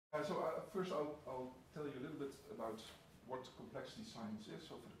First I'll tell you a little bit about what complexity science is.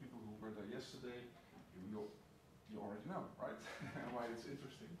 So for the people who were there yesterday, you already know, right? Why it's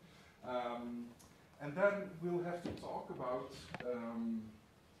interesting. And then we'll have to talk about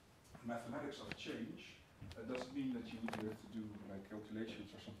mathematics of change. That doesn't mean that you have to do like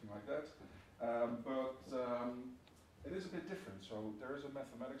calculations or something like that. But it is a bit different. So there is a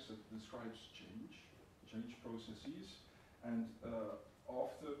mathematics that describes change processes, and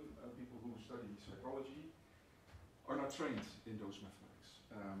often people who study psychology are not trained in those mathematics.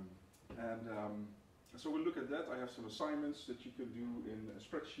 So we'll look at that. I have some assignments that you can do in a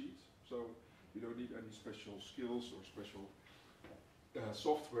spreadsheet. So you don't need any special skills or special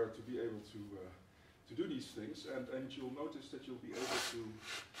software to be able to do these things. And you'll notice that you'll be able to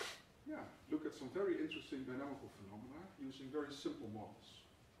look at some very interesting dynamical phenomena using very simple models.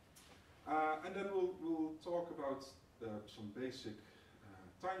 And then we'll talk about some basic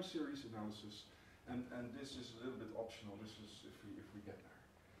time series analysis, and this is a little bit optional. This is if we get there,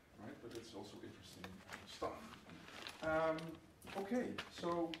 right? But it's also interesting stuff. Okay,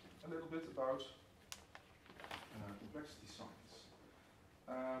 so a little bit about complexity science.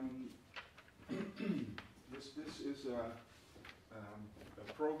 This is a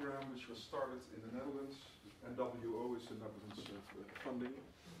program which was started in the Netherlands. NWO is the Netherlands funding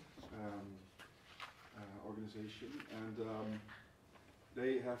organization, and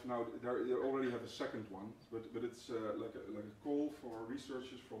they have now they already have a second one, but it's like a call for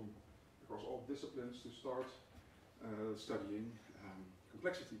researchers from across all disciplines to start studying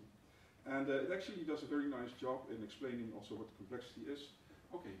complexity, and it actually does a very nice job in explaining also what complexity is.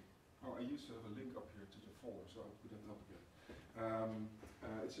 Okay, I used to have a link up here to the folder, so I'll put that up again.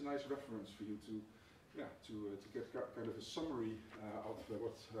 It's a nice reference for you to get kind of a summary of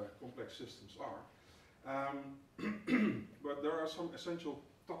what complex systems are. But there are some essential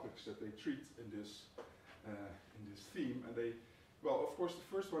topics that they treat in this theme, and well, of course, the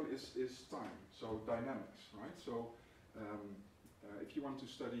first one is time, so dynamics, right? So if you want to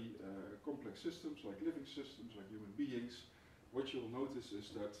study complex systems like living systems, like human beings, what you'll notice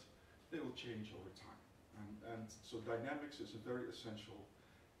is that they will change over time, and so dynamics is a very essential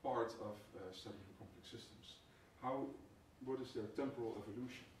part of studying complex systems. What is their temporal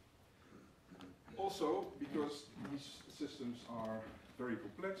evolution? Also, because these systems are very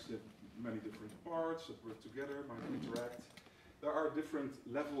complex, they have many different parts that work together, might interact, there are different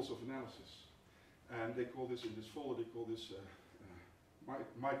levels of analysis. And they call this, in this folder, they call this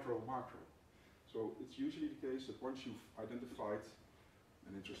micro-macro. So it's usually the case that once you've identified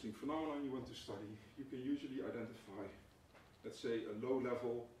an interesting phenomenon you want to study, you can usually identify, let's say, a low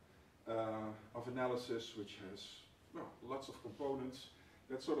level of analysis which has lots of components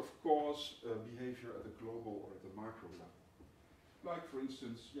that sort of cause behavior at a global or at a macro level. Like, for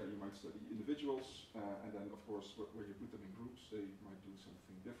instance, you might study individuals, and then, of course, when you put them in groups, they might do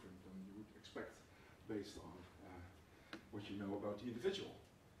something different than you would expect based on what you know about the individual.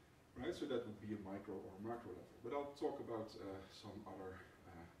 Right? So that would be a micro or macro level. But I'll talk about some other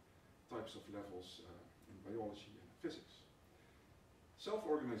types of levels in biology and physics.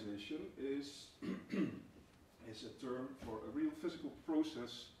 Self-organization is is a term for a real physical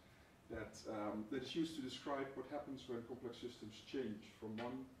process that is used to describe what happens when complex systems change from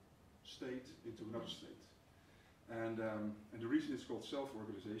one state into another state. And the reason it's called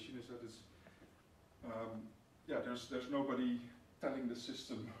self-organization is that it's there's nobody telling the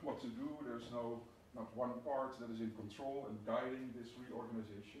system what to do. There's not one part that is in control and guiding this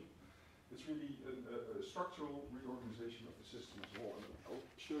reorganization. It's really a structural reorganization of the system as a whole, and I'll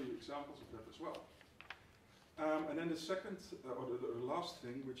show you examples of that as well. And then the second, or the last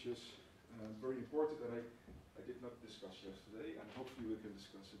thing, which is very important, and I did not discuss yesterday, and hopefully we can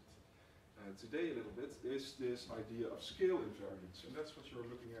discuss it today a little bit, is this idea of scale invariance, and that's what you're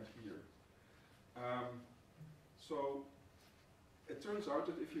looking at here. So it turns out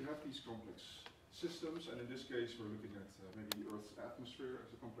that if you have these complex systems, and in this case we're looking at maybe the Earth's atmosphere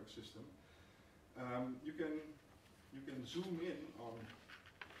as a complex system, you can zoom in on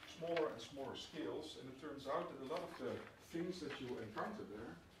smaller and smaller scales, and it turns out that a lot of the things that you encounter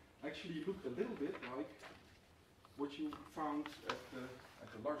there actually look a little bit like what you found at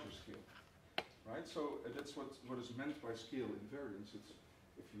the larger scale, right? So that's what is meant by scale invariance. It's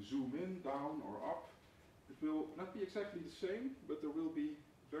if you zoom in, down, or up, it will not be exactly the same, but there will be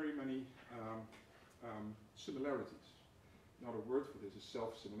very many similarities. Another word for this is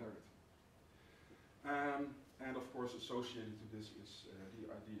self-similarity. And of course, associated to this is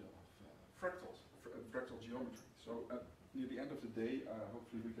the idea of fractal geometry. So near the end of the day,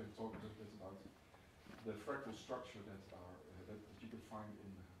 hopefully we can talk a little bit about the fractal structure that you can find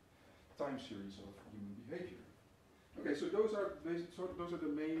time series of human behavior. Okay, so those are the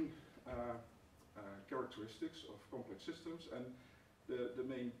main characteristics of complex systems and the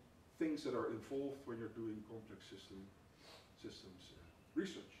main things that are involved when you're doing complex systems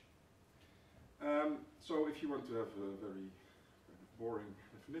research. So if you want to have a very boring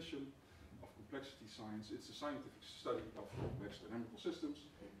definition of complexity science, it's a scientific study of complex dynamical systems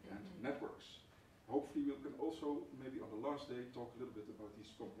and networks. Hopefully we can also, maybe on the last day, talk a little bit about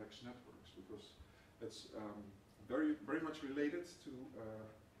these complex networks, because it's very much related to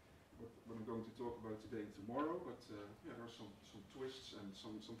what I'm going to talk about today and tomorrow, but yeah, there are some twists and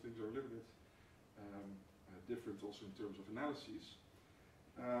some things are a little bit different also in terms of analyses,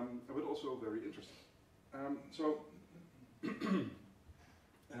 but also very interesting.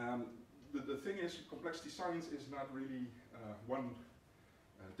 The thing is, complexity science is not really one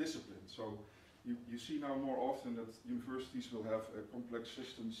discipline. So you see now more often that universities will have a complex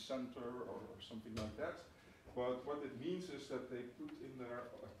systems center or something like that. But what it means is that they put in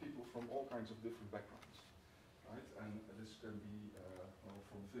there people from all kinds of different backgrounds, right? And this can be well,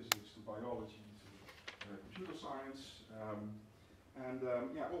 from physics to biology to computer science.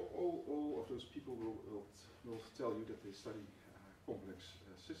 Yeah, all of those people will tell you that they study complex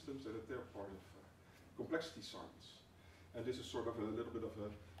systems and that they're part of complexity science. And this is sort of a little bit of a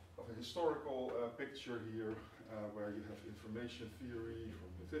historical picture here, where you have information theory from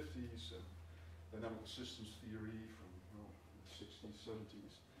the 50s, dynamical systems theory from the 60s,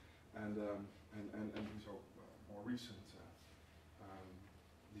 70s, and these are more recent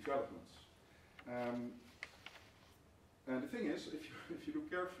developments. And the thing is, if you look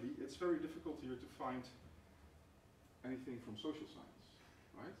carefully, it's very difficult here to find anything from social science,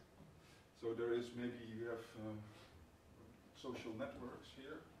 right? So there is maybe you have social networks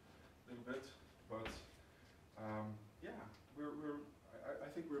here, a little bit, but yeah, I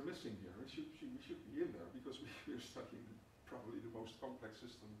think we're missing here. We should be in there because we're studying probably the most complex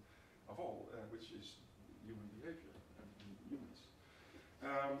system of all, which is human behavior and humans.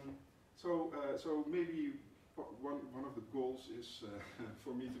 So maybe one of the goals is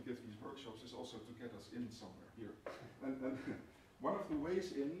for me to give these workshops is also to get us in somewhere here. And one of the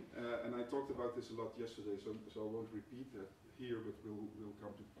ways in, and I talked about this a lot yesterday, so I won't repeat that here, but we'll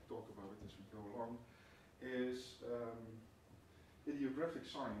come to talk about it as we go along, is ideographic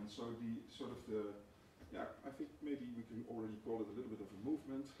science. So I think maybe we can already call it a little bit of a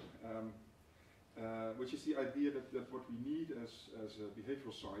movement, which is the idea that what we need as a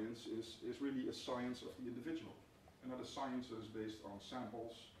behavioral science is really a science of the individual, and not a science that is based on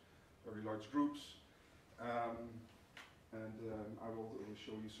samples, very large groups. I will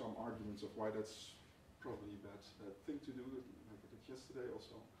show you some arguments of why that's probably a bad thing to do, like I did yesterday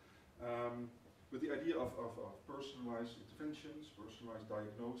also. But the idea of personalized interventions, personalized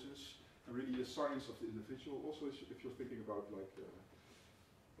diagnosis, and really a science of the individual. Also, if you're thinking about like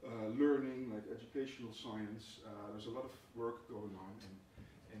learning, like educational science, there's a lot of work going on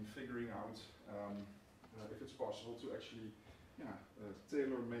in figuring out if it's possible to actually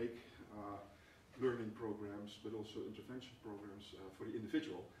tailor-make learning programs, but also intervention programs for the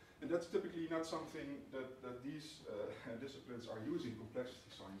individual. And that's typically not something that these disciplines are using complexity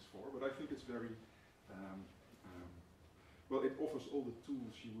science for, but I think it's very, well, it offers all the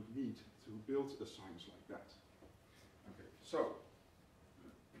tools you would need to build a science like that. Okay, so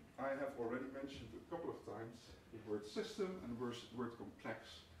I have already mentioned a couple of times the word system and the word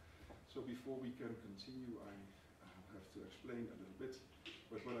complex. So before we can continue, I have to explain a little bit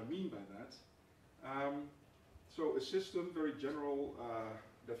what I mean by that. So a system, very general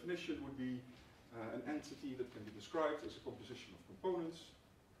definition, would be an entity that can be described as a composition of components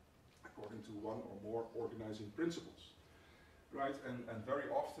according to one or more organizing principles, right? And very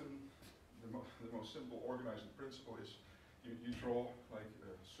often the most simple organizing principle is you draw like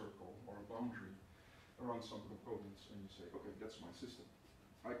a circle or a boundary around some components and you say, okay, that's my system.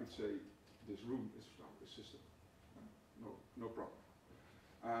 I could say this room is now a system. No problem.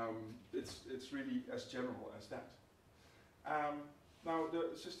 It's really as general as that. Now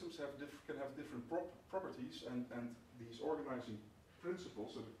the systems can have different properties, and these organizing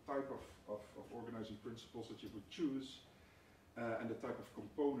principles, so the type of organizing principles that you would choose, and the type of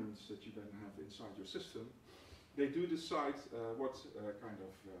components that you then have inside your system, they do decide what kind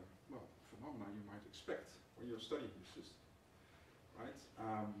of phenomena you might expect when you're studying your system, right?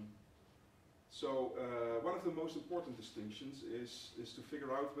 So one of the most important distinctions is to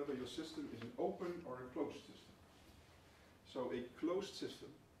figure out whether your system is an open or a closed system. So a closed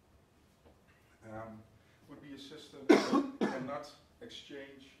system would be a system that cannot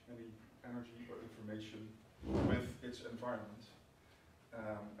exchange any energy or information with its environment.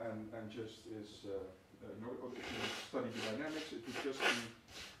 and just is, no, if you study the dynamics, it would just be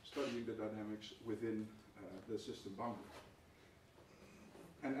studying the dynamics within the system boundary.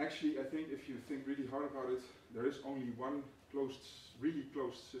 And actually, I think if you think really hard about it, there is only one closed, really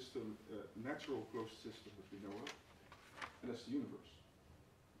closed system, natural closed system that we know of, and that's the universe.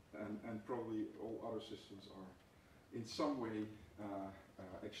 And probably all other systems are in some way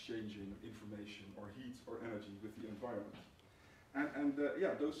exchanging information or heat or energy with the environment. And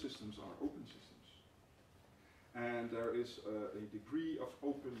yeah, those systems are open systems. And there is a degree of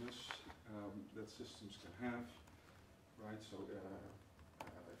openness that systems can have, right? So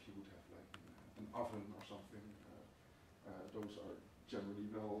if you would have like an oven or something, those are generally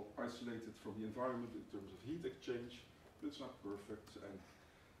well isolated from the environment in terms of heat exchange, but it's not perfect. And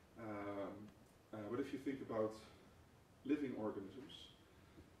but if you think about living organisms,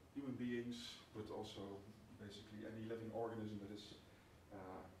 human beings, but also basically any living organism that is,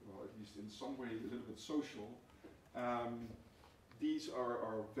 well, at least in some way a little bit social, these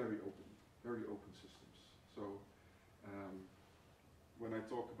are very open systems. So when I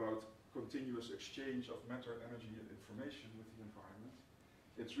talk about continuous exchange of matter, energy, and information with the environment,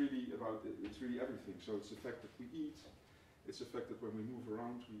 it's really everything. So it's the fact that we eat, it's the fact that when we move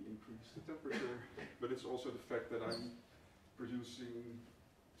around we increase the temperature, but it's also the fact that I'm producing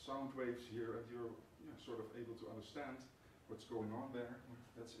sound waves here and you're sort of able to understand what's going on there.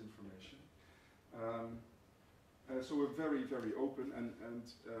 That's information. So we're very open, and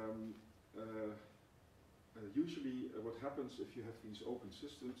usually what happens if you have these open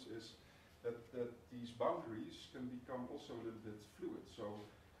systems is that these boundaries can become also a little bit fluid. So,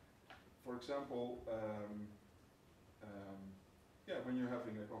 for example, yeah, when you're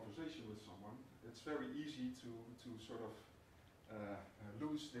having a conversation with someone, it's very easy to sort of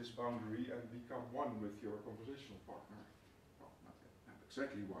lose this boundary and become one with your conversational partner. Well, not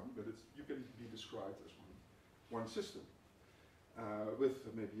exactly one, but you can be described as one system with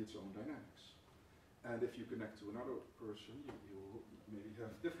maybe its own dynamics. And if you connect to another person, you maybe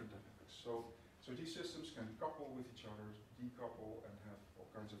have different dynamics. So these systems can couple with each other, decouple, and have all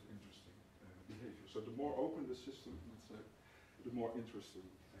kinds of interesting behavior. So the more open the system, let's say, the more interesting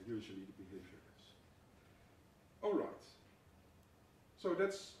usually the behavior is. All right. So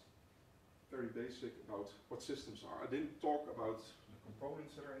that's very basic about what systems are. I didn't talk about the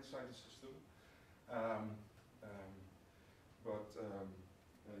components that are inside the system, but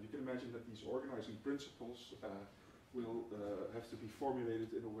you can imagine that these organizing principles will have to be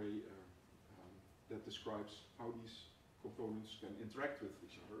formulated in a way that describes how these components can interact with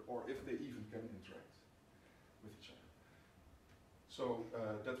each other, or if they even can interact with each other. So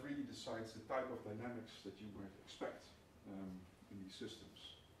that really decides the type of dynamics that you might expect in these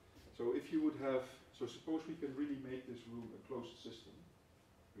systems. So if you would have, so suppose we can really make this room a closed system,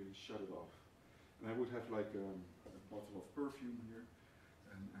 really shut it off, and I would have like a bottle of perfume here,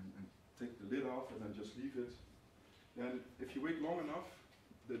 and take the lid off and then just leave it. Then if you wait long enough,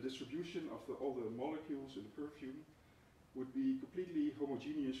 the distribution of all the molecules in the perfume would be completely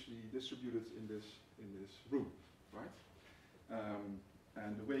homogeneously distributed in this room, right?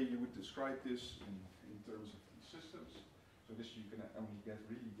 And the way you would describe this in terms of these systems, so this you can only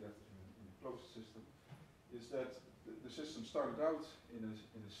really get in a closed system, is that the system started out in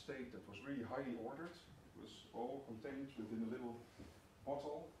a state that was really highly ordered. It was all contained within a little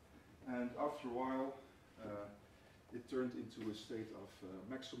bottle, and after a while it turned into a state of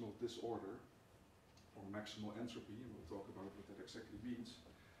maximal disorder, or maximal entropy, and we'll talk about what that exactly means.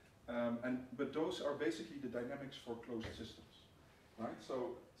 But those are basically the dynamics for closed systems, right?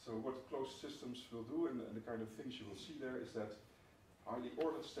 So what closed systems will do, and the kind of things you will see there, is that highly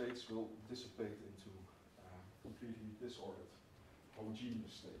ordered states will dissipate into completely disordered,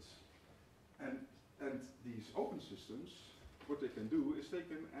 homogeneous states. And these open systems, what they can do is they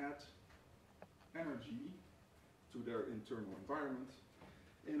can add energy to their internal environment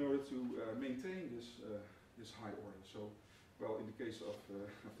in order to maintain this high order. So, well, in the case of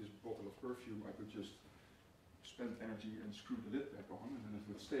this bottle of perfume, I could just spend energy and screw the lid back on, and then it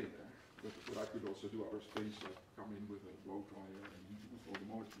would stay there. But I could also do other things, like come in with a blow dryer and move all the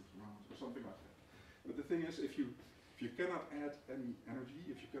molecules around, or something like that. But the thing is, if you cannot add any energy,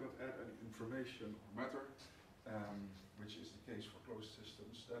 if you cannot add any information or matter, which is the case for closed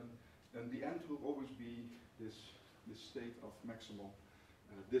systems, then the end will always be this state of maximal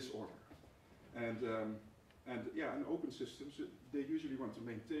disorder. And yeah, in open systems, they usually want to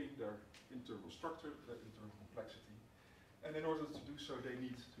maintain their internal structure, their internal complexity, and in order to do so, they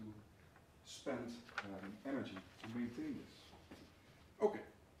need to spend energy to maintain this. Okay.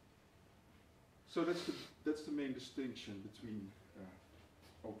 So that's the main distinction between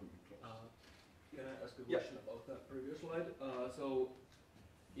a question about the previous slide. So,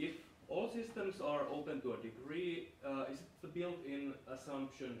 if all systems are open to a degree, is it the built-in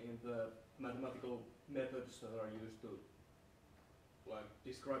assumption in the mathematical methods that are used to like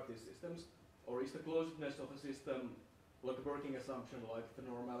describe these systems, or is the closedness of a system like a working assumption, like the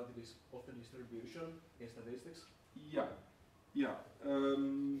normality of the distribution in statistics? Yeah, yeah.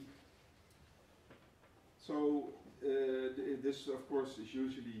 This, of course, is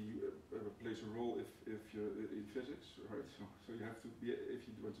usually plays a role if you're in physics, right? So you have to be, if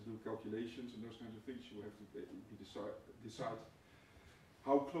you want to do calculations and those kinds of things, you have to decide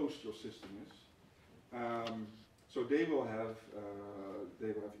how close your system is. So they will have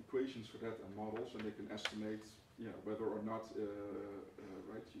equations for that and models, and they can estimate, whether or not,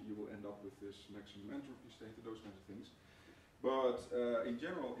 right, you will end up with this maximum entropy state and those kinds of things. But in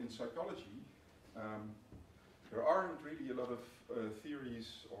general, in psychology, there aren't really a lot of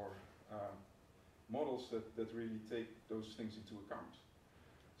theories or models that really take those things into account.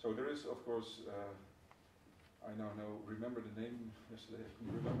 So there is, of course, I now remember the name yesterday. I can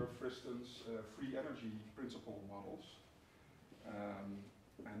remember Friston's free energy principle models, and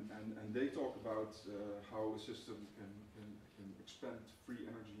they talk about how a system can expand free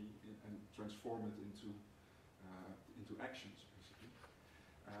energy and transform it into actions, basically.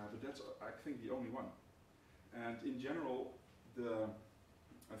 But that's, I think, the only one. And in general,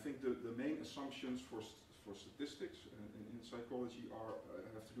 I think the main assumptions for statistics in psychology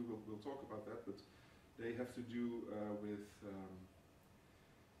have to do. We'll talk about that, but they have to do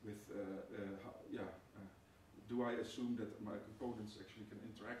do I assume that my components actually can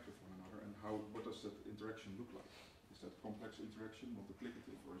interact with one another, and what does that interaction look like? Is that complex interaction,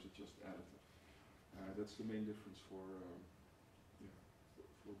 multiplicative, or is it just additive? That's the main difference for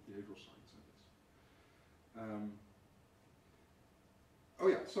behavioral science, I guess.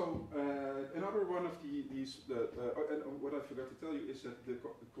 So another one of and what I forgot to tell you is that the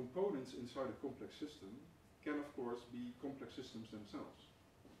components inside a complex system can, of course, be complex systems themselves.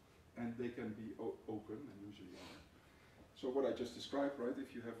 And they can be open, and usually are. So what I just described, right,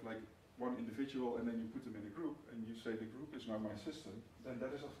 if you have like one individual and then you put them in a group, and you say the group is now my system, then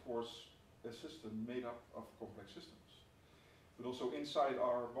that is, of course, a system made up of complex systems. But also inside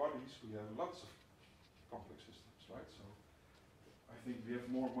our bodies, we have lots of complex systems, right? So I think we have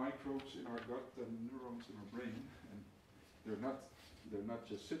more microbes in our gut than neurons in our brain, and they're not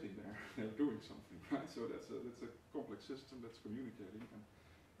just sitting there; they're doing something, right? So that's a complex system that's communicating,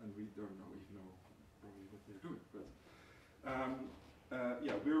 and we don't even know probably what they're doing. But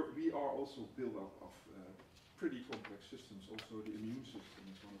we are also built up of pretty complex systems. Also, the immune system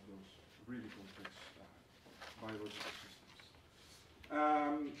is one of those really complex biological systems.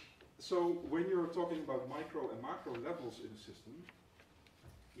 So when you're talking about micro and macro levels in a system,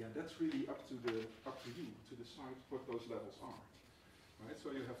 that's really up to you to decide what those levels are, right?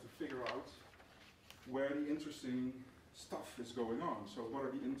 So you have to figure out where the interesting stuff is going on. So what are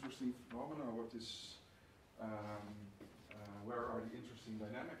the interesting phenomena? Where are the interesting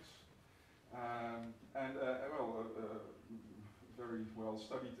dynamics? Very well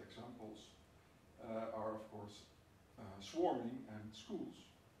studied examples are, of course, swarming and schools.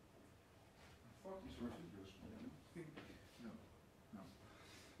 I thought these were videos, but I don't think, no.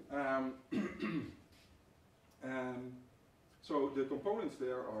 So the components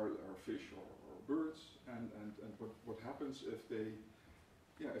there are fish or birds, and what happens if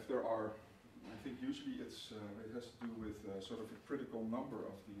there are, I think usually it has to do with sort of a critical number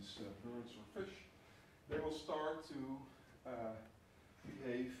of these birds or fish. They will start to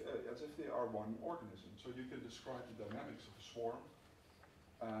behave as if they are one organism. So you can describe the dynamics of a swarm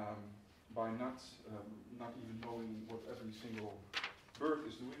by not even knowing what every single bird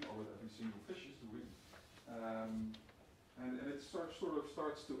is doing or what every single fish is doing. And it starts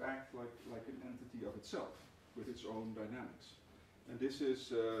to act like an entity of itself with its own dynamics. And this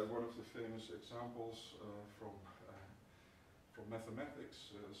is one of the famous examples from mathematics,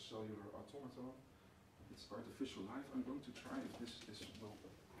 cellular automaton. It's artificial life. I'm going to try if this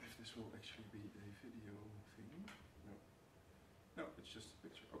will actually be a video thing. No, it's just a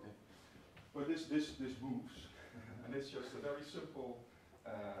picture. Okay. But this moves, and it's just a very simple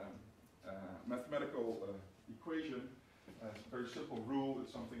mathematical equation. A very simple rule. It's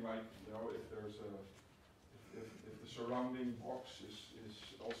something like, if the surrounding box is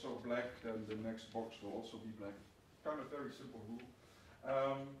also black, then the next box will also be black. Kind of very simple rule.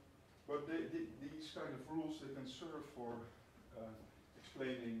 But these kind of rules, they can serve for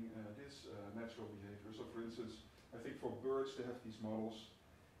explaining this natural behavior. So for instance, I think for birds they have these models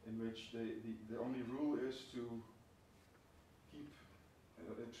in which the only rule is to keep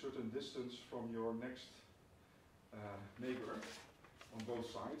a certain distance from your next neighbor on both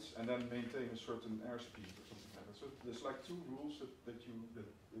sides, and then maintain a certain airspeed or something like that. So there's like two rules that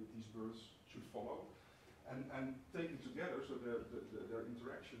these birds should follow, and taken together, so their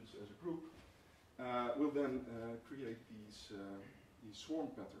interactions as a group will then create these swarm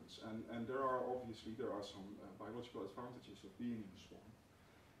patterns. And there are some biological advantages of being in a swarm.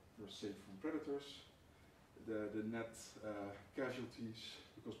 You're safe from predators. The net casualties,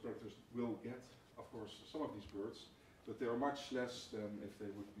 because predators will get, of course, some of these birds, but they are much less than if they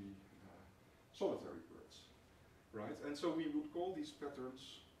would be solitary birds, right? And so we would call these patterns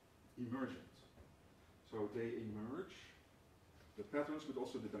emergent. So they emerge, the patterns, but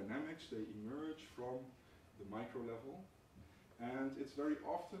also the dynamics, they emerge from the micro level, and it's very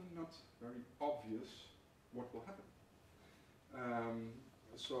often not very obvious what will happen.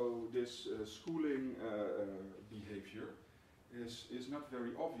 So this schooling behavior is not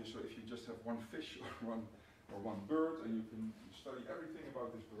very obvious. So if you just have one fish or one bird and you can study everything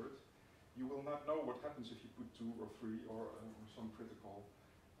about this bird, you will not know what happens if you put 2 or 3 or some critical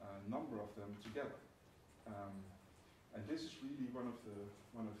number of them together. And this is really one of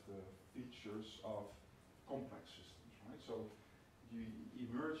the features of complex systems, right? So the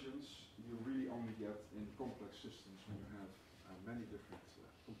emergence you really only get in complex systems when you have many different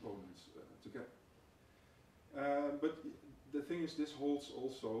components together. But the thing is, this holds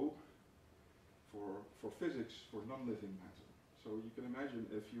also for physics, for non-living matter. So you can imagine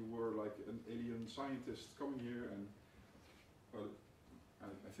if you were like an alien scientist coming here and, well,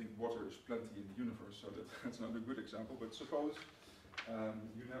 I think water is plenty in the universe, so that's not a good example, but suppose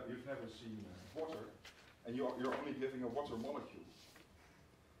you've never seen water, and you're only given a water molecule.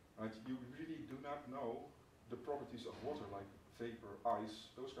 Right? You really do not know the properties of water, like vapor, ice,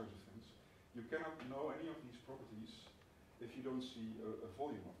 those kinds of things. You cannot know any of these properties if you don't see a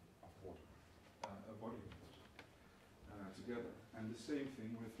volume of water, a body of water together. And the same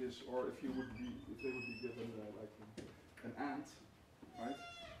thing with this, or if they would be given like an ant, right?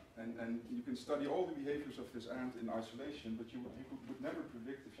 And you can study all the behaviors of this ant in isolation, but you would never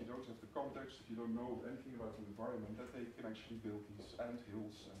predict, if you don't have the context, if you don't know anything about the environment, that they can actually build these ant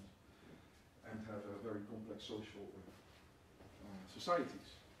hills and have a very complex social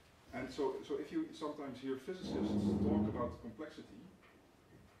societies. And so if you sometimes hear physicists talk about complexity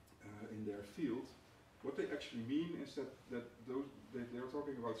in their field, what they actually mean is that they're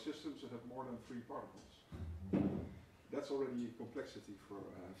talking about systems that have more than 3 particles. That's already complexity for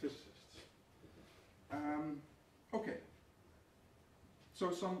physicists. Okay.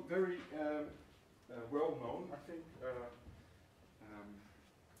 So some very well-known, I think,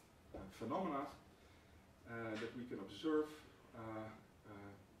 phenomena that we can observe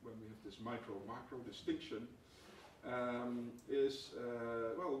when we have this micro-macro distinction is,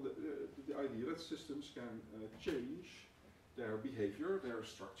 well, the idea that systems can change their behavior, their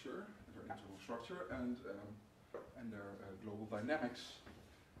structure, their internal structure, and their global dynamics.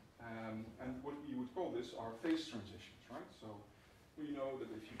 And what we would call this are phase transitions, right? So we know that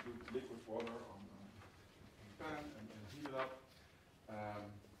if you put liquid water on a pan and heat it up,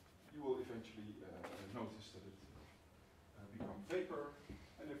 you will eventually notice that it becomes vapor,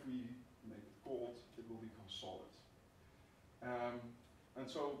 and if we make it cold, it will become solid. And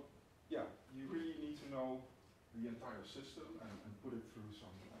so, yeah, you really need to know the entire system and put it through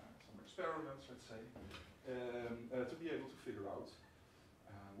some experiments, let's say, to be able to figure out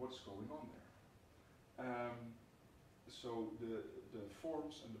what's going on there. So the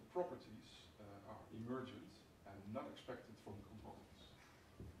forms and the properties are emergent and not expected from components.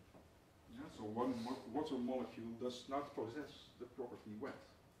 Yeah, so one water molecule does not possess the property wet.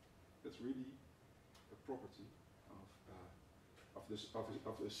 That's really a property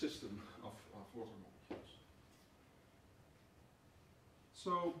of the system of water molecules.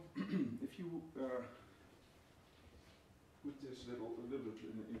 So if you put this a little bit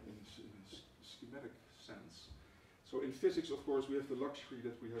in a schematic sense. So in physics, of course, we have the luxury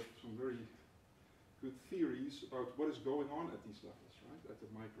that we have some very good theories about what is going on at these levels, right? At the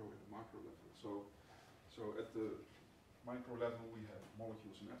micro and the macro level. So at the micro level, we have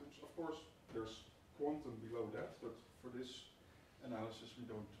molecules and atoms. Of course, there's quantum below that, but for this analysis, we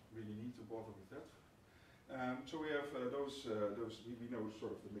don't really need to bother with that. So we have we know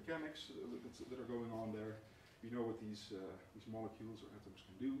sort of the mechanics that are going on there. We know what these molecules or atoms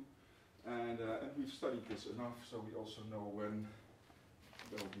can do, and we've studied this enough, so we also know when,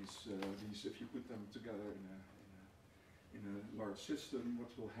 well, these if you put them together in a large system,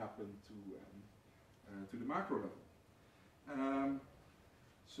 what will happen to the macro level.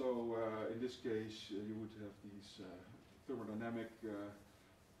 So in this case, you would have these thermodynamic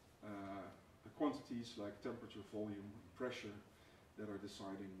quantities like temperature, volume, pressure that are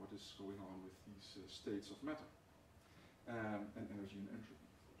deciding what is going on with these states of matter. And energy and entropy,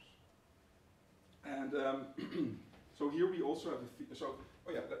 of course. And so here we also have this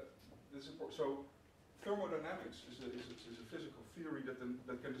is important. So thermodynamics is a physical theory that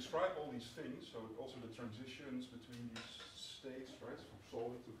can describe all these things, so also the transitions between these states, right, from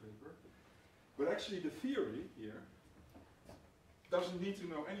solid to vapor. But actually the theory here doesn't need to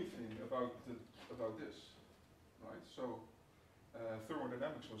know anything about this, right? So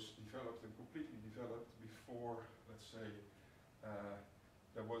thermodynamics was developed and completely developed before, let's say,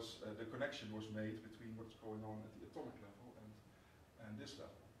 there was the connection was made between what's going on at the atomic level and this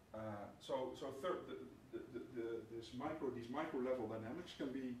level. These micro level dynamics can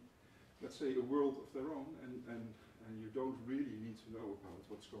be, let's say, a world of their own, and you don't really need to know about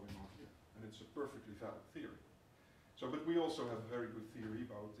what's going on here, and it's a perfectly valid theory. So, but we also have a very good theory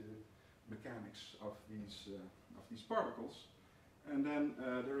about the mechanics of these particles, and then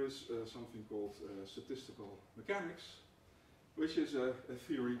there is something called statistical mechanics, which is a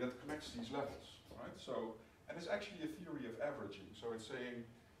theory that connects these levels, right? So, and it's actually a theory of averaging. So it's saying,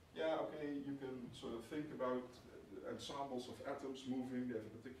 yeah, okay, you can sort of think about ensembles of atoms moving, they have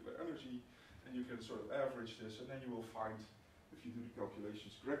a particular energy, and you can sort of average this, and then you will find, if you do the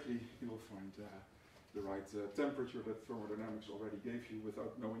calculations correctly, you will find the right temperature that thermodynamics already gave you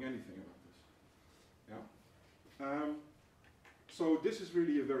without knowing anything about this. Yeah. So this is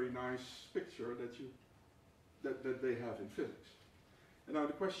really a very nice picture that they have in physics. And now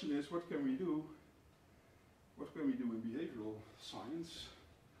the question is, what can we do? What can we do in behavioral science?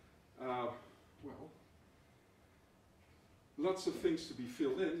 Well, lots of things to be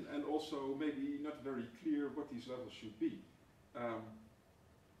filled in, and also maybe not very clear what these levels should be.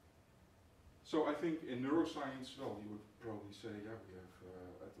 So I think in neuroscience, well, you would probably say, yeah, we have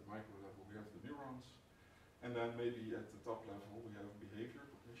at the micro level we have the neurons, and then maybe at the top level we have behavior,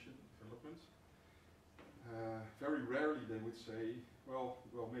 cognition, development. Very rarely they would say, well,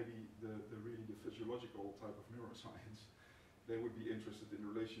 maybe the physiological type of neuroscience, they would be interested in the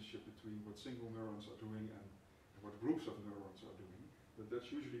relationship between what single neurons are doing and what groups of neurons are doing. But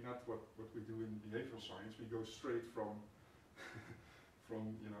that's usually not what we do in behavioral science. We go straight from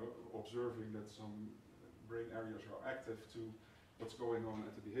from observing that some brain areas are active to what's going on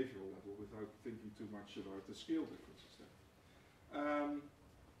at the behavioral level without thinking too much about the scale differences there.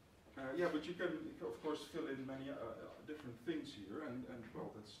 Yeah, but you can of course fill in many different things here, and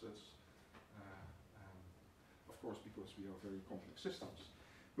well, that's of course because we are very complex systems.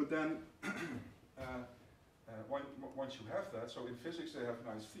 But then once you have that, so in physics they have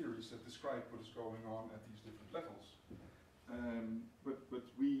nice theories that describe what is going on at these different levels. But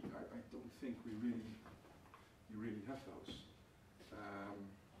I don't think we really have those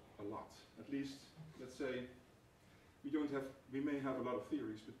a lot. At least, let's say, we may have a lot of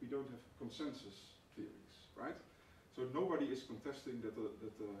theories, but we don't have consensus theories, right? So nobody is contesting that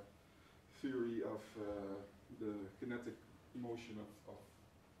the theory of the kinetic motion of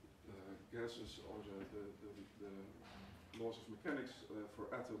gases or the laws of mechanics for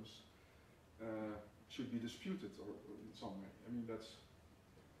atoms should be disputed or in some way. I mean, that's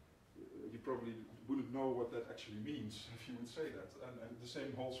you probably wouldn't know what that actually means if you would say that. And the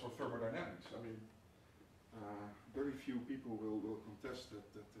same holds for thermodynamics. I mean, very few people will contest that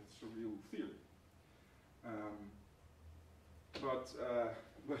that's a real theory. But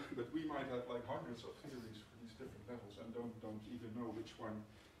we might have like hundreds of theories for these different levels and don't even know which one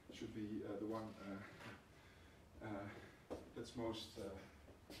should be the one that's most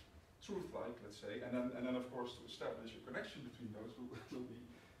truth-like, let's say. And then of course to establish a connection between those will be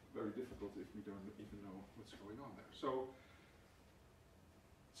very difficult if we don't even know what's going on there. So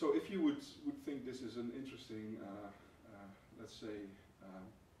if you would think this is an interesting, let's say,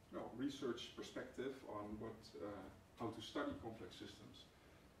 research perspective on how to study complex systems,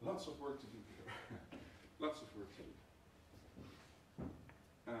 lots of work to do here. Lots of work to do.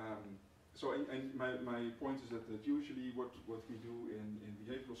 So my point is that usually what we do in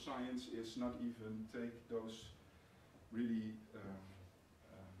behavioral science is not even take those really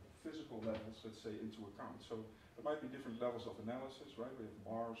physical levels, let's say, into account. So there might be different levels of analysis, right? We have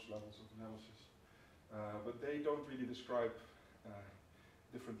Mars levels of analysis, but they don't really describe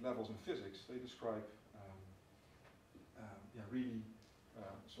different levels in physics. They describe really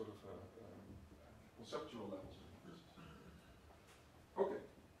sort of conceptual levels in physics. Okay.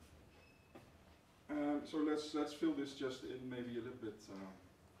 So let's fill this just in maybe a little bit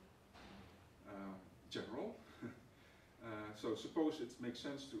general. So suppose it makes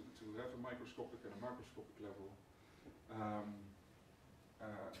sense to have a microscopic and a macroscopic level.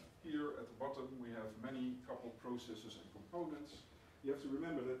 Here at the bottom we have many coupled processes and components. You have to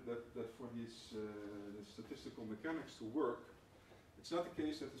remember that for this the statistical mechanics to work, it's not the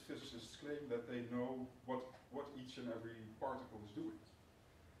case that the physicists claim that they know what each and every particle is doing,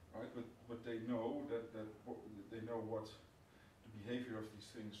 right? But they know that they know what the behavior of these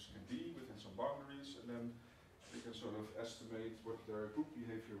things can be within some boundaries, and then they can sort of estimate what their group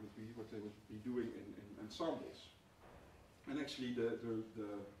behavior would be, what they would be doing in ensembles. And actually the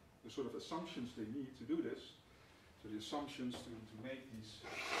sort of assumptions they need to do this, so the assumptions to make these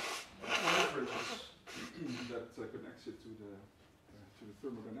averages that connects it to the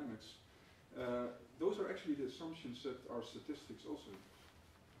thermodynamics, those are actually the assumptions that our statistics also use.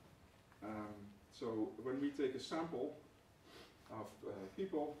 So when we take a sample of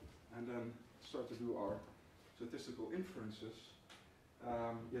people and then start to do our statistical inferences,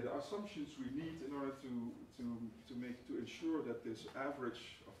 the assumptions we need in order to ensure that this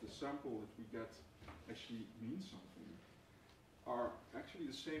average of the sample that we get actually means something are actually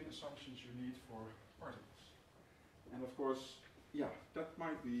the same assumptions you need for particles. And of course, that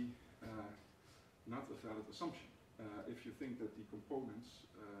might be not a valid assumption if you think that the components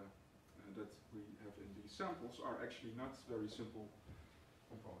that we have in these samples are actually not very simple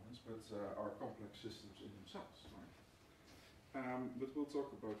components, but are complex systems in themselves. Right? But we'll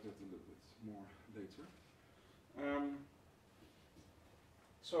talk about that a little bit more later.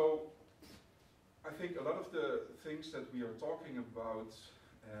 So I think a lot of the things that we are talking about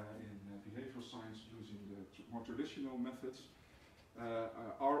in behavioral science using the more traditional methods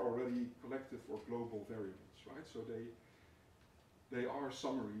are already collective or global variables, right? So they are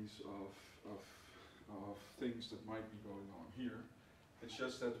summaries of things that might be going on here. It's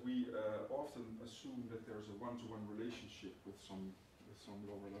just that we often assume that there's a one-to-one relationship with some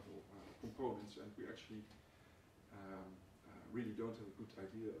lower level components, and we actually really don't have a good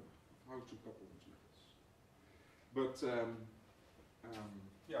idea of how to couple these methods. But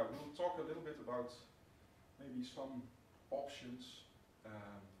we'll talk a little bit about maybe some options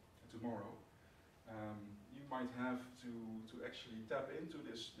tomorrow. You might have to actually tap into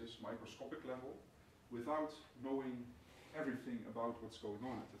this microscopic level without knowing everything about what's going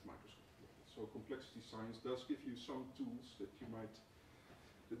on at that microscopic level. So complexity science does give you some tools that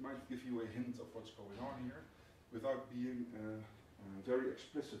might give you a hint of what's going on here, without being very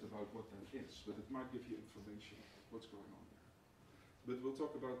explicit about what that is. But it might give you information of what's going on there. But we'll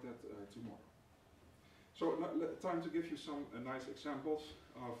talk about that tomorrow. So time to give you some nice examples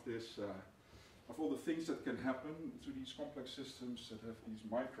of this. Of all the things that can happen to these complex systems that have these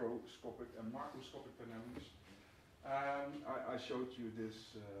microscopic and macroscopic dynamics. I showed you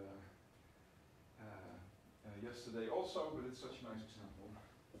this yesterday also, but it's such a nice example.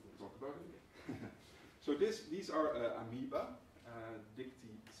 We'll talk about it again. So these are amoeba,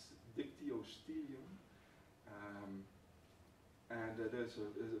 Dictyostelium, and there's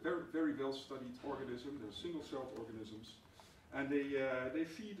a very, very well-studied organism. They're single-celled organisms, and they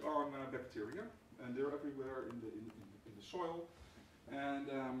feed on bacteria, and they're everywhere in the soil. And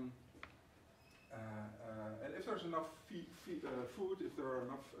if there's enough food, if there are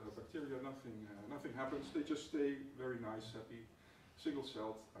enough bacteria, nothing happens. They just stay very nice, happy,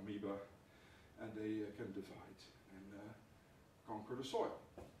 single-celled amoeba, and they can divide and conquer the soil.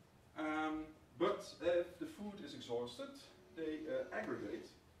 But if the food is exhausted, they aggregate.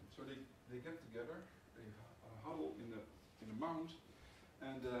 So they get together, they huddle in a mound,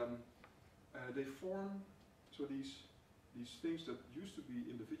 and they form. So these things that used to be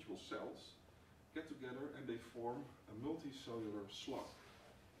individual cells get together and they form a multicellular slug.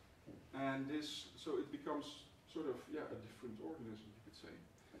 And so it becomes sort of a different organism, you could say.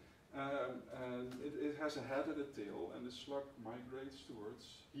 And it has a head and a tail, and the slug migrates towards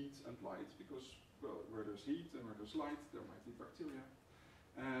heat and light because, well, where there's heat and where there's light, there might be bacteria.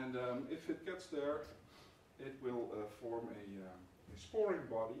 And if it gets there, it will form a sporing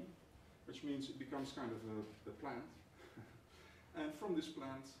body, which means it becomes kind of a plant. And from this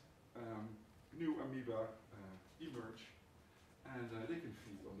plant, new amoeba emerge, and they can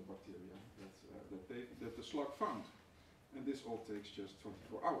feed on the bacteria that the slug found. And this all takes just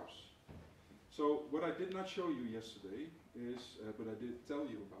 24 hours. So what I did not show you yesterday is, but I did tell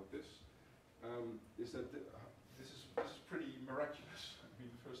you about this, is that this is pretty miraculous. I mean,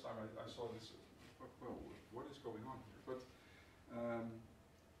 the first time I saw this, well, what is going on here? But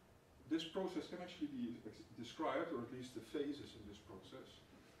this process can actually be described, or at least the phases in this process,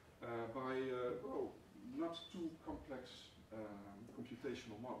 by not too complex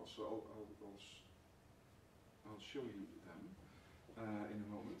computational models. So I'll show you them in a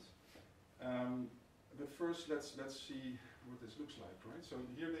moment. But first, let's see what this looks like, right? So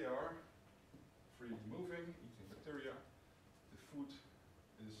here they are. freely moving, eating bacteria. The food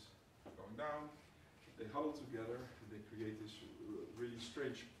is going down. They huddle together. And they create these really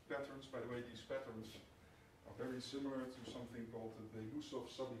strange patterns. By the way, these patterns are very similar to something called the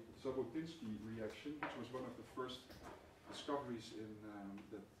Belousov-Zhabotinsky reaction, which was one of the first discoveries in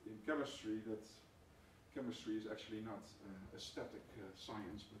chemistry, that chemistry is actually not a static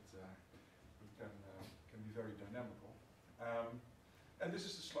science, but can be very dynamical. And this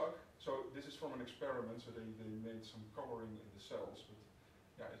is the slug. So this is from an experiment. So they made some coloring in the cells, but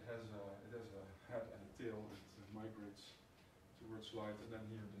yeah, it has a head and a tail. It migrates towards light, and then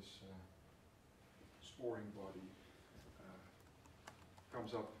here this sporing body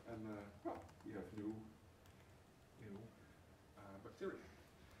comes up, and well, we have new bacteria.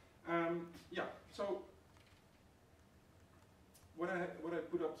 Yeah. So what I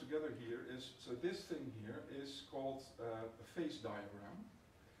put up together here is, so this thing here is called a phase diagram,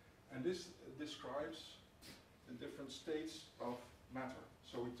 and this describes the different states of matter.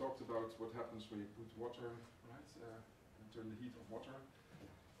 So we talked about what happens when you put water, right, and turn the heat of water.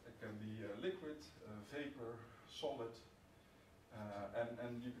 It can be liquid, vapor, solid,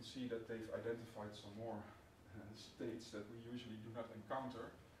 and you can see that they've identified some more states that we usually do not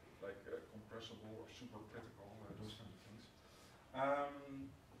encounter, like compressible or supercritical, those kinds of things.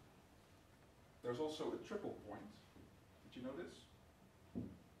 There's also a triple point. Did you know this?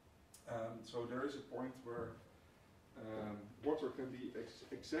 So there is a point where water can be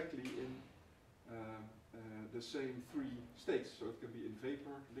exactly in the same three states. So it can be in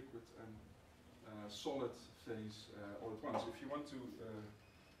vapor, liquid, and solid phase all at once. If you want to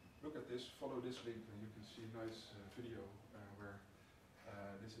look at this, follow this link, and you can see a nice video where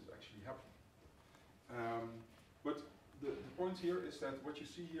this is actually happening. But the point here is that what you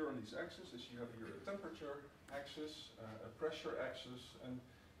see here on these axes is you have here a temperature axis, a pressure axis,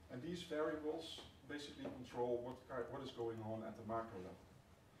 and these variables basically control what is going on at the macro level.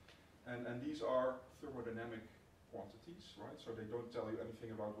 And these are thermodynamic quantities, right? So they don't tell you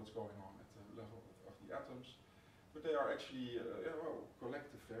anything about what's going on at the level of the atoms, but they are actually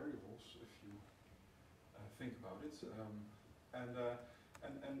collective variables if you think about it. And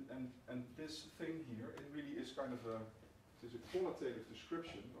this thing here, it really is kind of a qualitative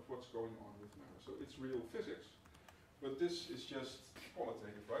description of what's going on with matter. So it's real physics, but this is just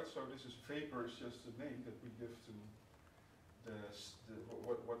qualitative, right? So this is vapor, is just a name that we give to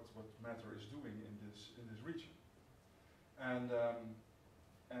what matter is doing in this region. And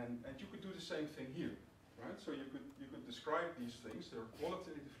you could do the same thing here, right? So you could describe these things. There are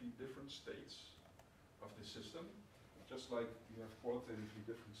qualitatively different states of the system, just like you have qualitatively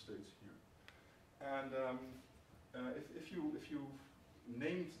different states here. And if you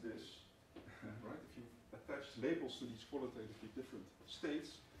named this, right? If you attached labels to these qualitatively different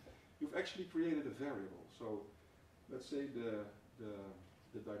states, you've actually created a variable. So let's say the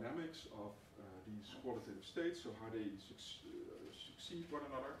dynamics of these qualitative states, so how they succeed one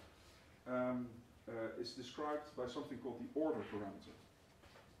another, is described by something called the order parameter.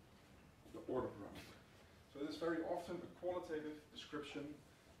 The order parameter. So it is very often a qualitative description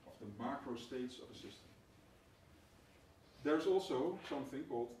of the macro states of a system. There's also something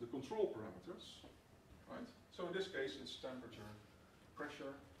called the control parameters, right? So in this case it's temperature,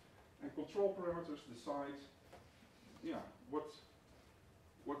 pressure, and control parameters decide,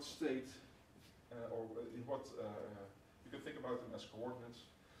 what state, or in what, you can think about them as coordinates,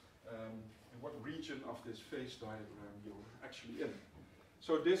 in what region of this phase diagram you're actually in.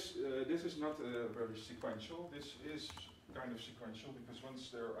 So this is not very sequential. This is kind of sequential because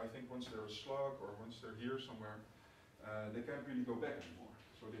once they're a slug or once they're here somewhere, they can't really go back anymore.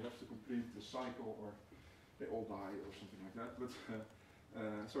 So they have to complete the cycle or they all die or something like that. But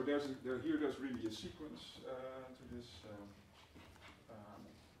so there's really a sequence to this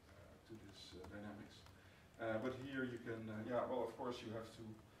dynamics. But here you can, well, of course you have to,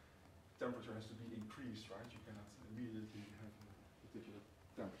 temperature has to be increased, right? You cannot immediately have a particular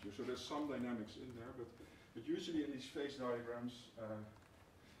temperature. So there's some dynamics in there, but usually in these phase diagrams,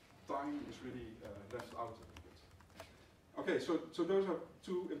 time is really left out a little bit. Okay, so those are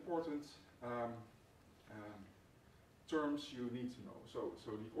two important terms you need to know. So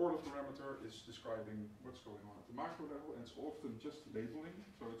the order parameter is describing what's going on at the macro level, and it's often just labeling.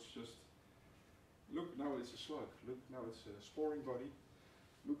 So it's just, look, now it's a slug. Look, now it's a sporing body.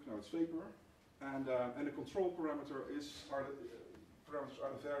 Look, now it's vapor. And the control parameter are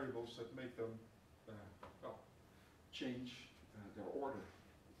the variables that make them change their order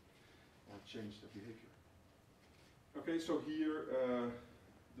or change their behavior. Okay, so here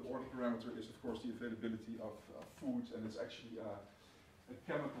the order parameter is of course the availability of food, and it's actually a a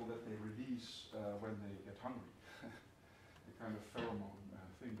chemical that they release when they get hungry. A kind of pheromone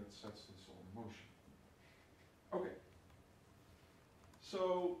thing that sets this all in motion. Okay.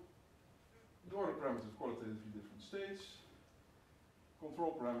 So the order parameter is qualitatively different states.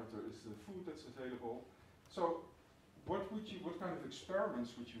 Control parameter is the food that's available. So what kind of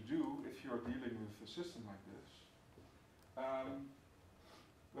experiments would you do if you are dealing with a system like this?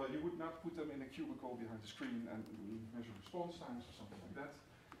 Well, you would not put them in a cubicle behind the screen and measure response times or something like that.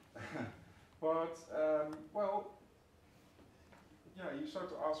 But, well, yeah, you start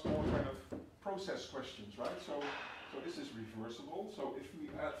to ask more kind of process questions, right? So this is reversible. So if we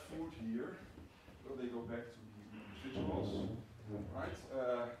add food here, well, they go back to the individuals, right?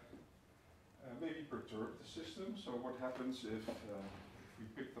 Maybe perturb the system. So what happens if we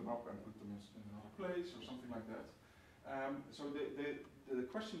pick them up and put them in another place or something like that? So the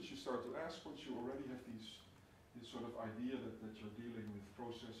questions you start to ask once you already have this sort of idea that you're dealing with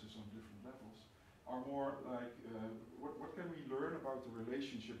processes on different levels are more like, what can we learn about the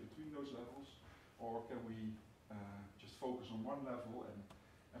relationship between those levels, or can we just focus on one level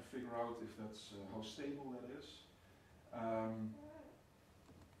and figure out if that's how stable that is?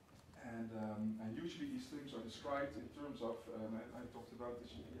 And usually these things are described in terms of, I talked about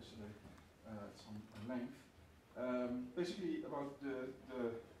this yesterday at some length, basically about the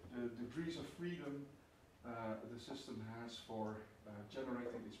degrees of freedom the system has for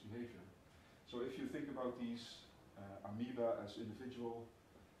generating its behavior. So if you think about these amoeba as individual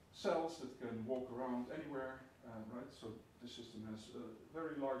cells that can walk around anywhere, right? So the system has a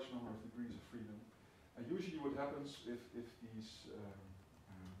very large number of degrees of freedom. And usually what happens if these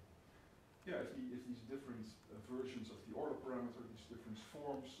if these different versions of the order parameter, these different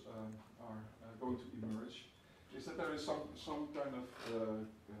forms are going to emerge, is that there is some kind of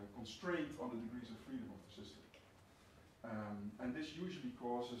constraint on the degrees of freedom of the system. And this usually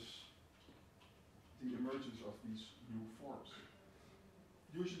causes the emergence of these new forms.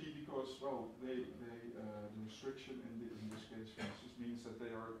 Usually because, well, the restriction in this case, for instance, means that they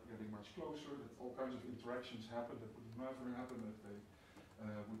are getting much closer, that all kinds of interactions happen that would never happen if they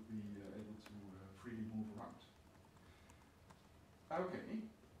would be able to freely move around. Okay.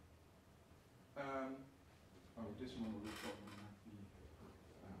 This one will probably not be perfect.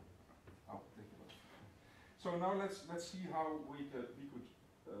 I'll take it off. So now let's see how we could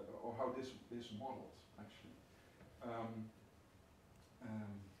or how this is modeled actually.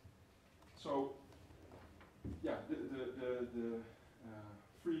 So yeah, the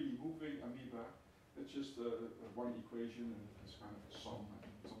freely moving amoeba. It's just one equation, and it's kind of a sum.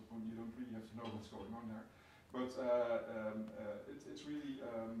 At some point, you don't really have to know what's going on there. But it's really.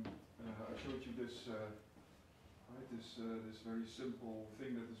 I showed you this. This very simple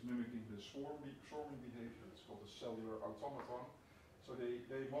thing that is mimicking the swarming behavior. It's called the cellular automaton. So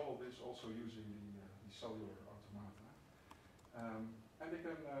they model this also using the cellular automata. And they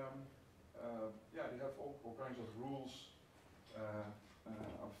can, they have all kinds of rules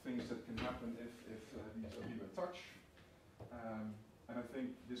of things that can happen if these amoeba touch. And I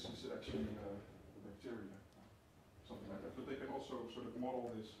think this is actually the bacteria, something like that. But they can also sort of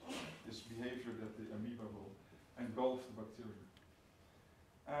model this behavior that the amoeba will engulf the bacteria.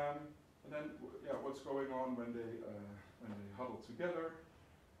 And then, what's going on when they huddle together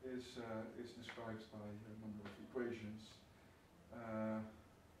is described by a number of equations.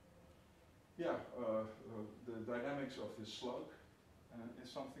 The dynamics of this slug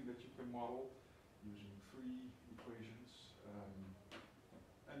is something that you can model using 3 equations.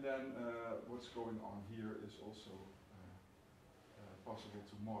 And then what's going on here is also possible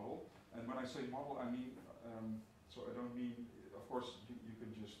to model. And when I say model, I mean, so I don't mean, of course, you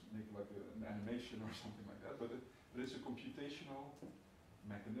can just make like an animation or something like that, but it's a computational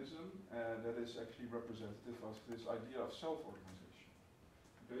mechanism that is actually representative of this idea of self-organization.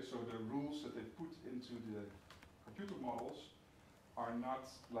 Okay, so the rules that they put into the computer models are not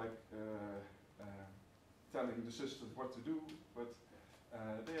like telling the system what to do, but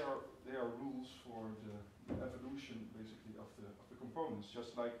they are rules for the evolution, basically, of the components.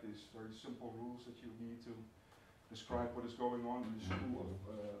 Just like these very simple rules that you need to describe what is going on in the school of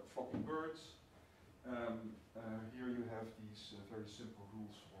flocking birds. Here you have these very simple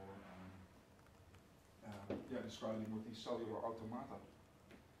rules for describing what these cellular automata.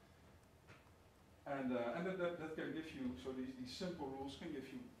 And that can give you, so these simple rules can give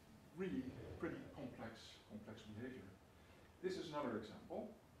you really pretty complex behavior. This is another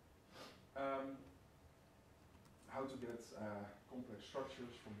example. How to get complex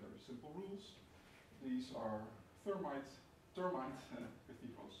structures from very simple rules. These are termite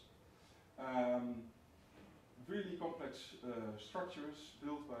cathedrals. really complex structures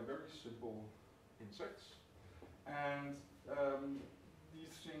built by very simple insects. And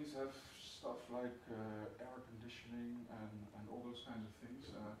these things have stuff like air conditioning and all those kinds of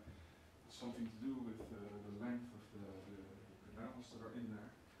things. Something to do with the length of the canals that are in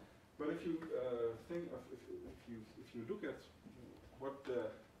there. But if you think of, if you look at what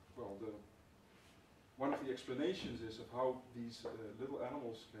one of the explanations is of how these little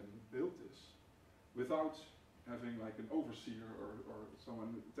animals can build this without having like an overseer or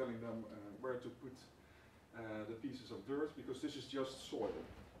someone telling them where to put the pieces of dirt, because this is just soil,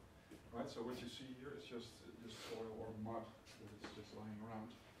 right? So what you see here is just soil or mud that is just lying around.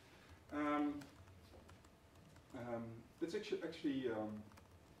 It's actually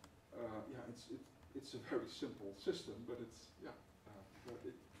it's a very simple system, but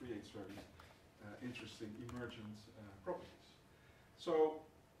it creates very interesting emergent properties. So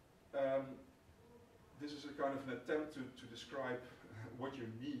this is a kind of an attempt to describe what you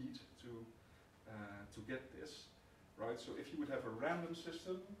need to get this, right? So if you would have a random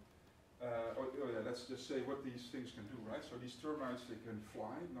system, let's just say what these things can do, right? So these termites, they can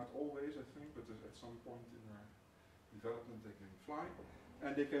fly, not always, I think, but at some point in their development they can fly,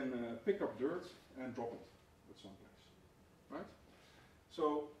 and they can pick up dirt and drop it at some place, right?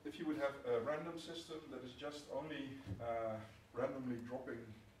 So if you would have a random system that is just only randomly dropping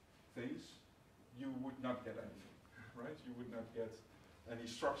things, you would not get anything, right? You would not get any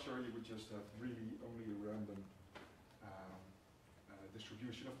structure, you would just have really only a random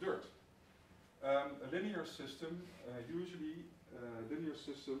distribution of dirt. A linear system, usually linear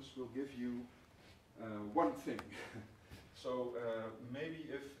systems will give you one thing. So maybe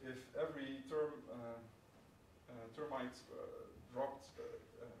if every termite dropped,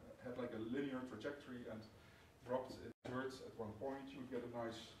 had like a linear trajectory and dropped dirt at one point, you would get a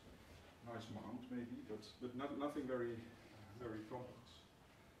nice mound maybe, but nothing very complex.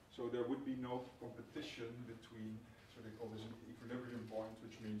 So there would be no competition between, so they call this an equilibrium point,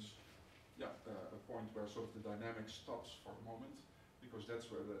 which means a point where sort of the dynamics stops for a moment, because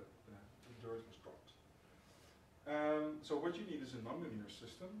that's where the dirt was dropped. So what you need is a nonlinear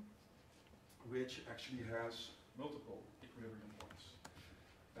system, which actually has multiple equilibrium points,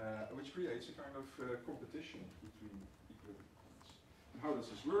 which creates a kind of competition between equilibrium points. And how does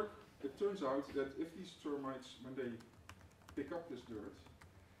this work? It turns out that if these termites, when they pick up this dirt,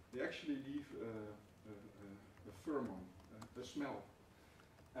 they actually leave a pheromone, a smell,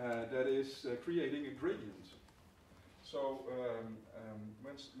 that is creating a gradient. So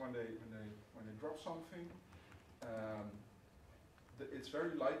when they drop something, it's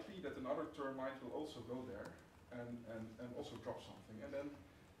very likely that another termite will also go there and also drop something. And then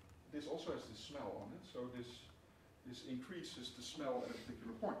this also has this smell on it, so this increases the smell at a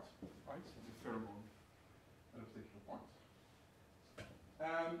particular point, right? The pheromone at a particular point.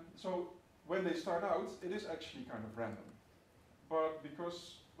 So when they start out, it is actually kind of random. But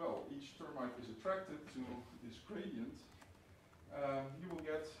because, well, each termite is attracted to this gradient, you will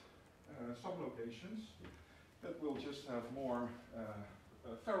get some locations that will just have more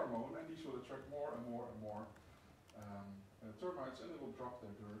pheromone, and these will attract more and more and more termites, and they will drop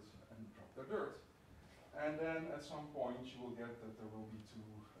their dirt and drop their dirt. And then at some point you will get that there will be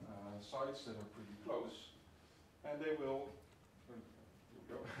two sites that are pretty close, and they will, here we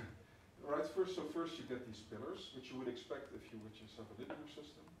go. Right, first you get these pillars, which you would expect if you would just have a linear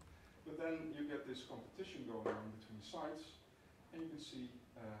system. But then you get this competition going on between sites, and you can see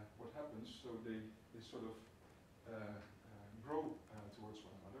what happens. So they sort of grow towards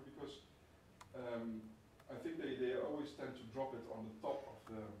one another, because I think they always tend to drop it on the top of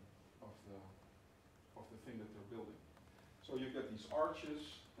the thing that they're building. So you get these arches,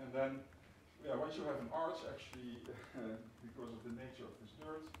 and then once you have an arch, actually, because of the nature of this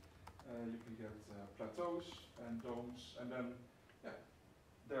dirt, you can get plateaus and domes, and then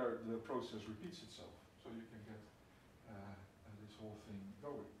there the process repeats itself. So you can get this whole thing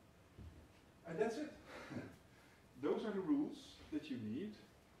going. And that's it. Those are the rules that you need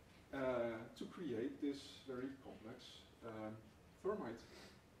to create this very complex termite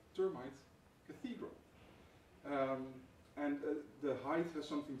cathedral. And the height has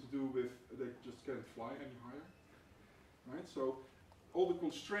something to do with they just can't fly any higher, right? So all the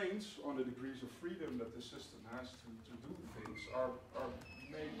constraints on the degrees of freedom that the system has to do things are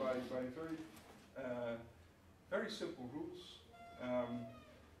made by very simple rules.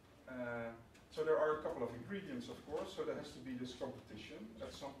 So there are a couple of ingredients, of course, so there has to be this competition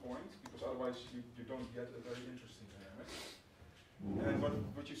at some point, because otherwise you don't get a very interesting dynamic. And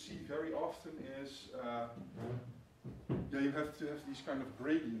what you see very often is yeah, you have to have these kind of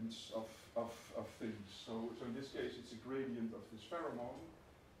gradients of things. So in this case, it's a gradient of this pheromone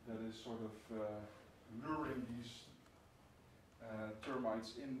that is sort of luring these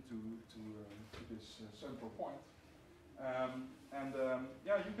termites into to this central point.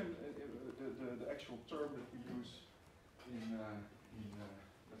 Yeah, you can the actual term that we use in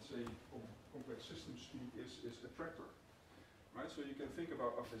let's say complex system speak is attractor, right? So you can think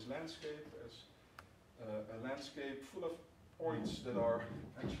of this landscape as a landscape full of points that are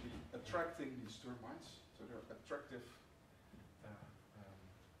actually attracting these termites. So they're attractive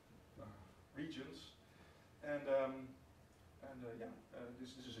regions,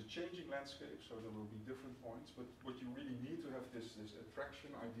 this is a changing landscape, so there will be different points, but what you really need to have this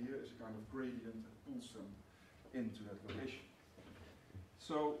attraction idea is a kind of gradient that pulls them into that location.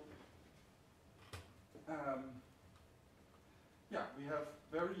 So, yeah, we have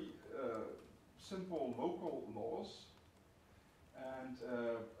very simple local laws, and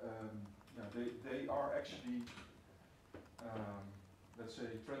yeah, they are actually, let's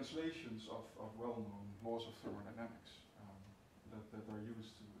say, translations of well-known laws of thermodynamics that are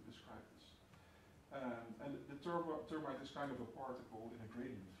used to describe this. And the termite is kind of a particle in a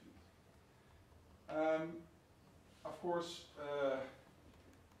gradient field. Of course,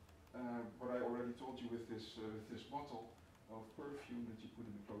 what I already told you with this bottle of perfume that you put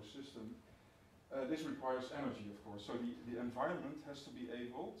in a closed system, this requires energy, of course. So the environment has to be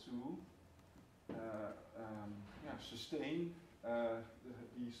able to sustain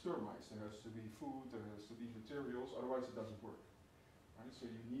these termites. There has to be food, there has to be materials, otherwise it doesn't work. Right? So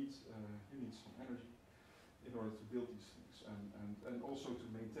you need some energy in order to build these things and also to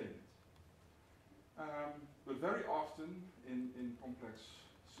maintain it. But very often in complex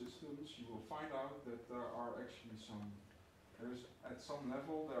systems you will find out that there are actually at some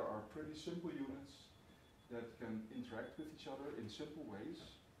level there are pretty simple units that can interact with each other in simple ways.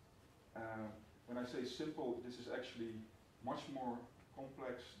 When I say simple, this is actually much more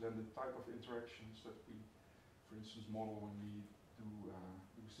complex than the type of interactions that we, for instance, model when we do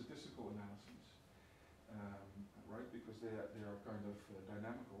statistical analyses, right? Because they are kind of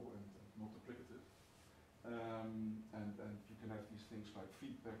dynamical and multiplicative, and you can have these things like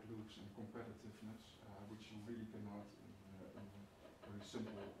feedback loops and competitiveness, which you really cannot in very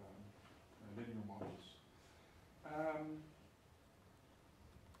simple linear models.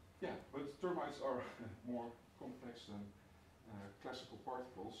 Yeah, but termites are more complex than classical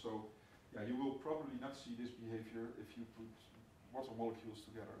particles, so yeah, you will probably not see this behavior if you put water molecules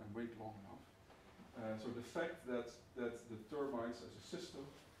together and wait long enough. So the fact that the termites as a system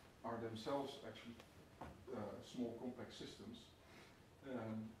are themselves actually small complex systems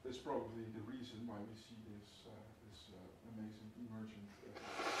is probably the reason why we see this amazing emergent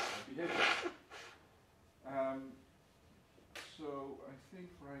behavior. So I think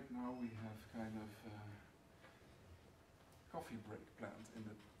right now we have kind of coffee break planned in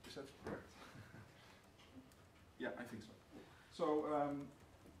the, is that correct? Yeah, I think so. So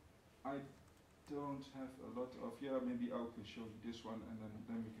I don't have a lot of, yeah, maybe I can show you this one and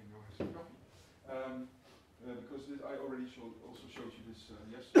then we can go have some coffee. Because I already also showed you this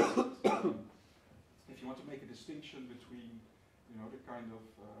yesterday. If you want to make a distinction between, you know, the kind of,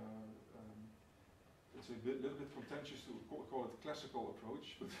 it's a little bit contentious to call it classical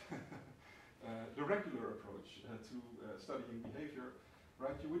approach, but the regular approach to studying behavior,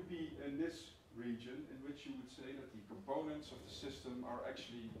 right? You would be in this region in which you would say that the components of the system are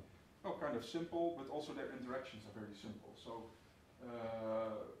actually kind of simple, but also their interactions are very simple. So,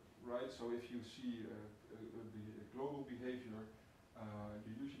 right, so if you see the global behavior,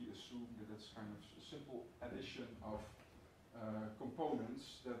 you usually assume that it's kind of a simple addition of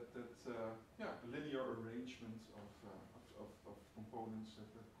components that linear arrangement of components that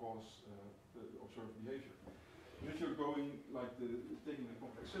cause the observed behavior. And if you're going like taking the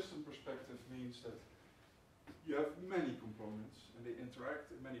complex system perspective means that you have many components and they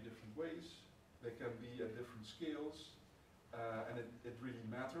interact in many different ways. They can be at different scales, and it really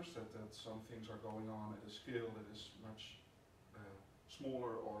matters that some things are going on at a scale that is much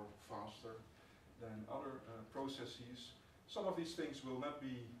smaller or faster than other processes. Some of these things will not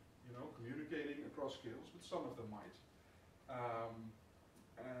be, you know, communicating across scales, but some of them might.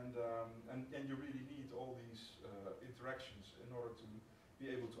 And you really need all these interactions in order to be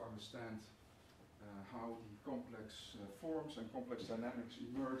able to understand how the complex forms and complex dynamics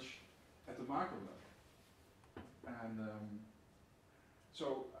emerge at the macro level. And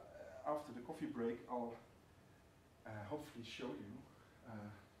so after the coffee break, I'll hopefully show you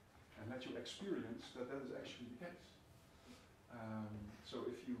and let you experience that is actually the case. So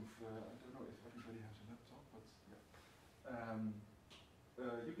if you've, I don't know if everybody has a laptop, but yeah.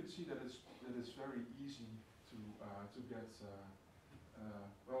 you can see that it's very easy to get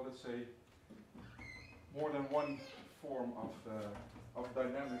well, let's say more than one form of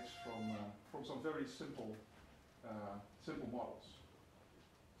dynamics from some very simple models.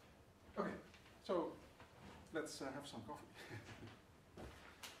 Okay, so let's have some coffee.